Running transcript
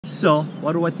So,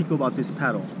 what do I think about this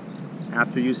paddle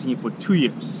after using it for 2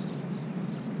 years?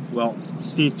 Well,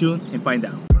 stay tuned and find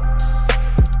out.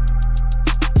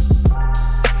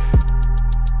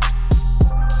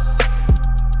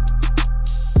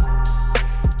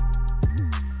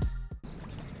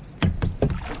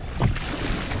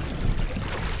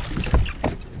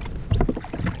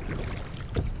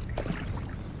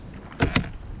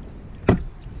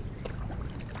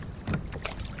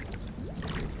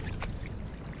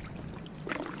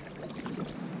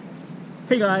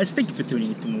 Hey guys, thank you for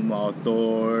tuning in to Momo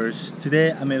Outdoors.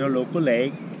 Today I'm at a local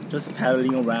lake, just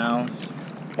paddling around,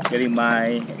 getting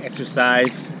my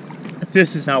exercise.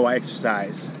 This is how I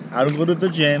exercise. I don't go to the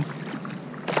gym,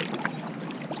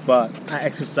 but I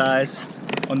exercise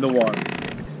on the water.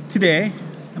 Today,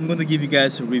 I'm going to give you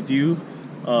guys a review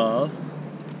of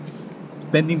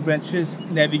Bending Branches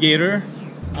Navigator.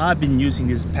 I've been using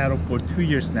this paddle for 2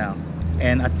 years now,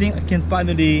 and I think I can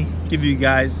finally give you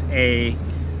guys a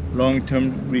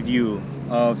long-term review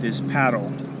of this paddle.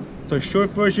 The short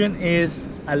version is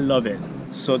I love it.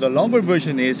 So the longer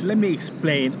version is let me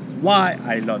explain why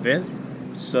I love it.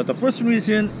 So the first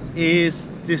reason is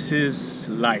this is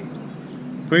light,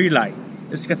 very light.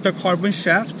 It's got the carbon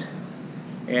shaft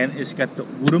and it's got the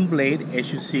wooden blade,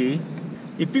 as you see.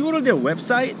 If you go to their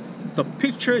website, the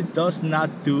picture does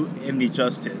not do any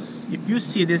justice. If you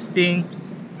see this thing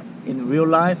in real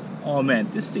life, oh man,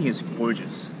 this thing is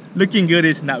gorgeous. Looking good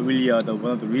is not really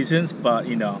one of the reasons, but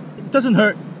you know, it doesn't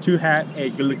hurt to have a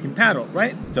good looking paddle,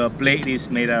 right? The blade is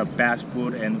made out of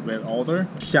basswood and red alder.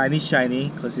 Shiny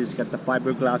because it's got the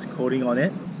fiberglass coating on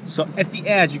it. So at the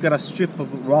edge you got a strip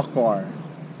of rock bar,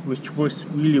 which works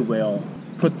really well,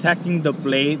 protecting the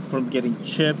blade from getting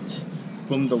chipped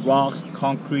from the rocks,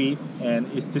 concrete, and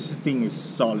this thing is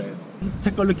solid.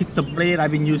 Take a look at the blade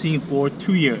I've been using for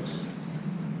 2 years.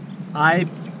 I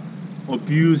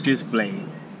abuse this blade.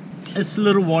 It's a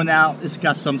little worn out, it's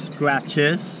got some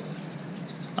scratches,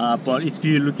 but if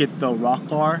you look at the rock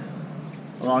bar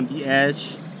around the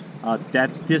edge,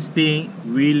 this thing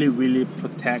really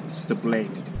protects the blade.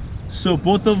 So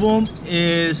both of them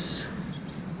is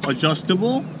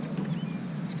adjustable.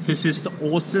 This is the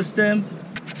old system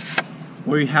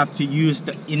where you have to use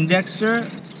the indexer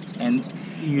and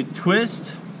you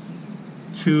twist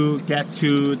to get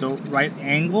to the right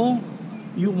angle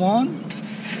you want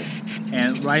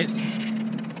and right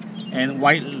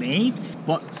length,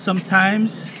 but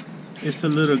sometimes it's a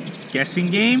little guessing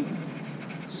game.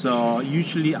 So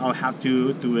usually I'll have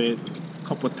to do it a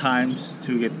couple times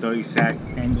to get the exact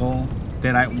angle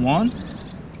that I want.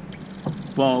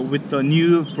 But with the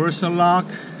new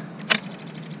VersaLock,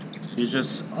 you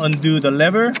just undo the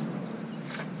lever,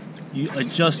 you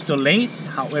adjust the length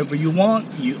however you want,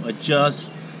 you adjust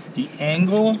the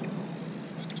angle.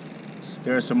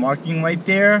 There's a marking right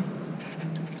there,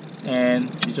 and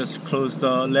you just close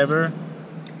the lever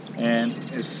and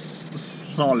it's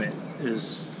solid,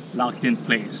 it's locked in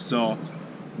place. So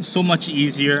much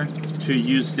easier to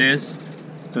use this,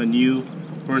 the new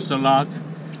VersaLock,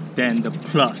 than the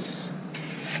Plus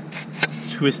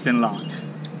twist and lock.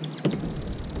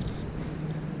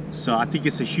 So I think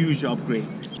it's a huge upgrade.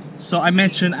 So I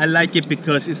mentioned I like it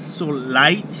because it's so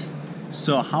light.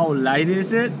 So how light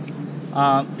is it?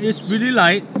 It's really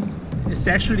light. It's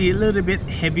actually a little bit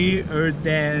heavier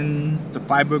than the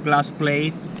fiberglass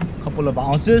blade, a couple of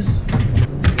ounces.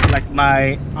 Like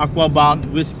my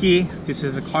Aquabound whiskey, this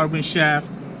is a carbon shaft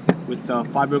with the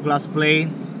fiberglass blade.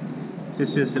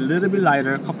 This is a little bit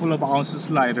lighter, a couple of ounces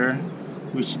lighter,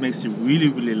 which makes it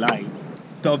really light.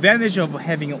 The advantage of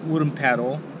having a wooden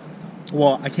paddle,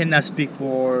 well, I cannot speak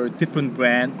for different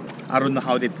brand. I don't know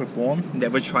how they perform,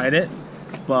 never tried it.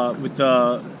 But with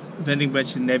the Bending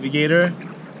Branches Navigator,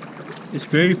 it's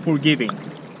very forgiving.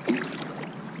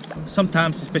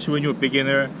 Sometimes, especially when you're a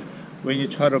beginner, when you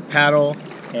try to paddle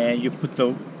and you put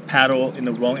the paddle in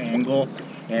the wrong angle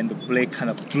and the blade kind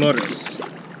of flutters.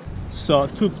 So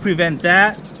to prevent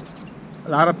that, a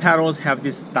lot of paddles have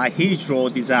this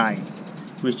dihedral design,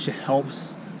 which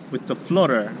helps with the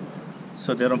flutter,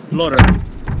 so they don't flutter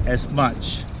as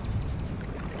much.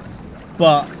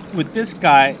 But with this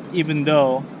guy, even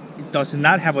though it does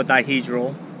not have a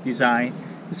dihedral design,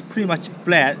 it's pretty much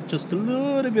flat, just a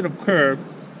little bit of curve.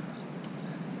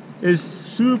 It's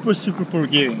super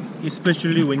forgiving,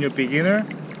 especially when you're a beginner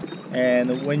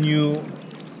and when you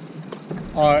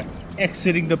are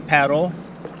exiting the paddle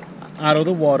out of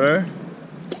the water.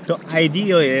 The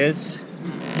idea is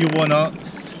you wanna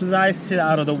slice it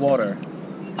out of the water.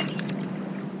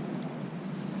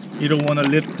 You don't wanna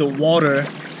lift the water.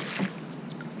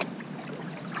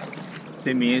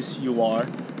 That means you are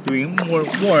doing more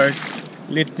work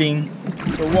lifting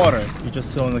the water. You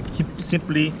just want to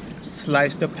simply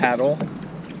slice the paddle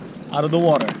out of the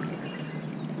water.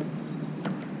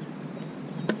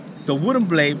 The wooden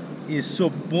blade is so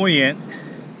buoyant,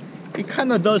 it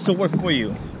kind of does the work for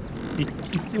you.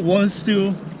 It wants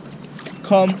to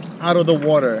come out of the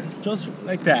water just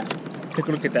like that. Take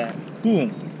a look at that.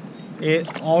 Boom.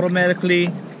 It automatically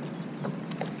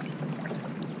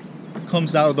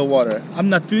comes out of the water. I'm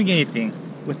not doing anything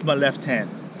with my left hand.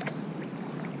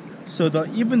 So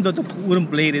even though the wooden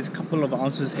blade is a couple of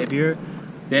ounces heavier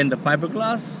than the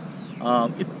fiberglass,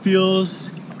 it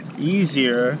feels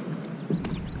easier.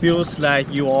 Feels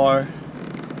like you are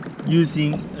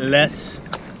using less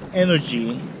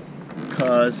energy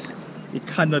because it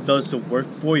kind of does the work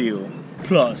for you.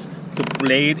 Plus, the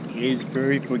blade is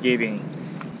very forgiving.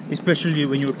 Especially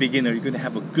when you're a beginner, you're gonna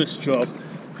have a good stroke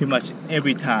pretty much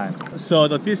every time. So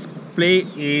this blade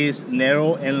is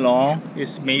narrow and long.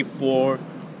 It's made for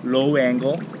low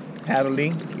angle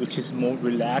paddling, which is more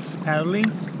relaxed paddling,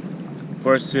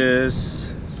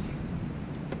 versus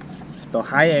the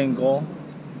high angle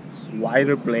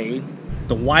wider blade.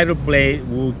 The wider blade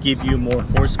will give you more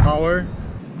horsepower,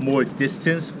 more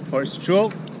distance per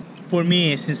stroke. For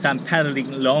me, since I'm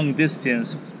paddling long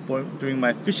distance during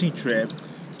my fishing trip,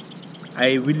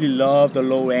 I really love the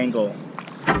low angle.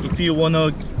 If you want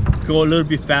to go a little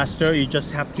bit faster, you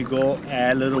just have to go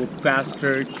at a little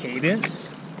faster cadence,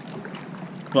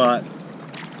 but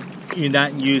you're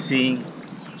not using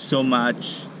so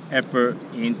much effort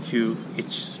into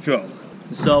each stroke.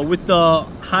 So with the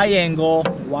high angle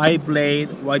wide blade,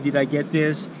 why did I get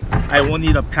this? I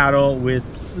wanted a paddle with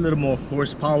a little more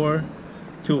horsepower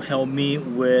to help me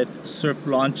with surf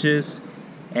launches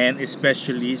and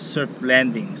especially surf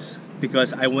landings,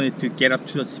 because I wanted to get up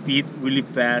to the speed really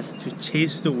fast to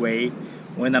chase the wave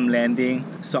when I'm landing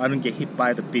so I don't get hit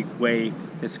by the big wave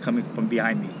that's coming from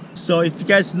behind me. So if you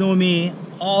guys know me,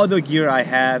 all the gear I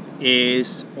have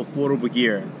is affordable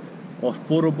gear.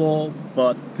 Affordable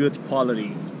but good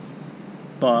quality.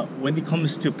 But when it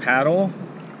comes to paddle,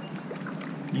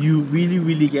 you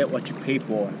really get what you pay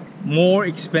for. More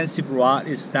expensive rod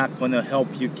is not gonna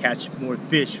help you catch more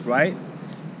fish, right?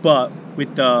 But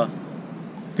with the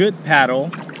good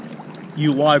paddle,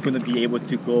 you are going to be able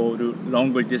to go to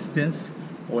longer distance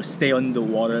or stay on the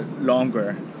water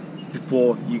longer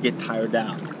before you get tired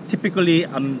out. Typically,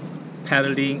 I'm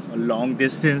paddling a long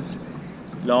distance,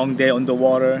 long day on the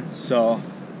water, so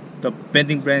the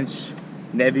Bending Branch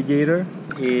Navigator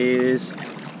is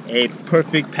a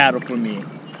perfect paddle for me.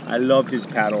 I love this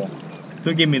paddle.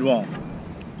 Don't get me wrong,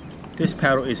 this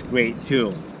paddle is great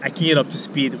too. I can get up to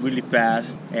speed really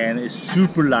fast and it's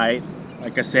super light.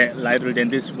 Like I said, lighter than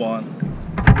this one.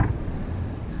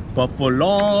 But for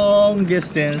long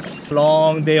distance,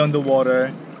 long day on the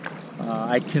water,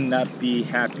 I could not be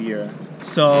happier.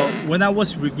 So when I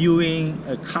was reviewing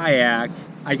a kayak,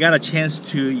 I got a chance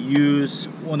to use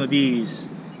one of these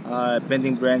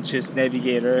Bending Branches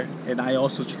Navigator, and I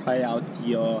also tried out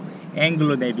the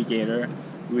Angular Navigator,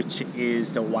 which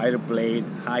is the wider blade,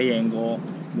 high angle,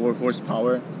 more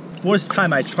horsepower. First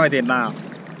time I tried them out,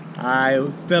 I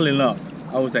fell in love.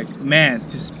 I was like, man,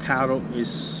 this paddle is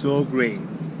so great.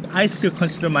 I still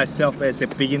consider myself as a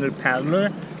beginner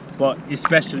paddler, but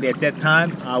especially at that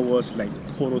time, I was like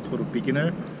total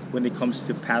beginner when it comes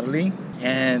to paddling.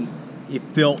 And it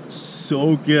felt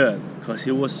so good because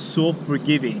it was so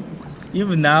forgiving.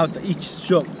 Even now, each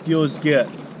stroke feels good.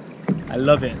 I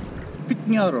love it.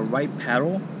 Picking out a right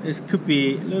paddle, it could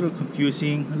be a little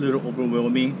confusing, a little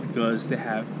overwhelming because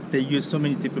they use so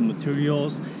many different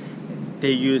materials.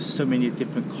 They use so many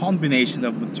different combinations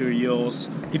of materials.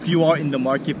 If you are in the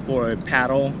market for a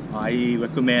paddle, I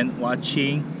recommend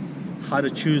watching how to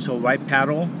choose a right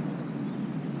paddle.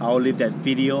 I'll leave that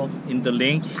video in the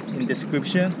link in the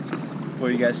description for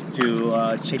you guys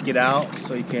to check it out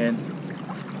so you can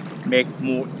make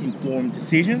more informed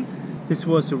decision. This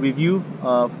was a review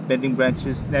of Bending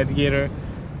Branches Navigator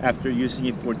after using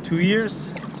it for 2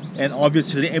 years. And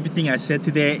obviously everything I said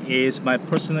today is my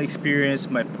personal experience,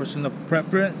 my personal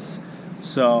preference.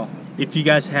 So if you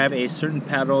guys have a certain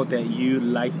paddle that you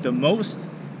like the most,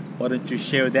 why don't you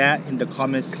share that in the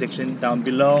comments section down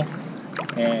below.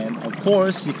 And of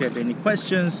course, if you have any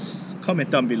questions, comment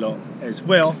down below as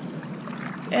well.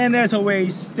 And as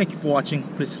always, thank you for watching.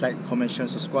 Please like, comment, share,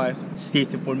 and subscribe. Stay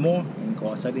tuned for more and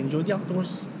go outside and enjoy the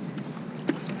outdoors.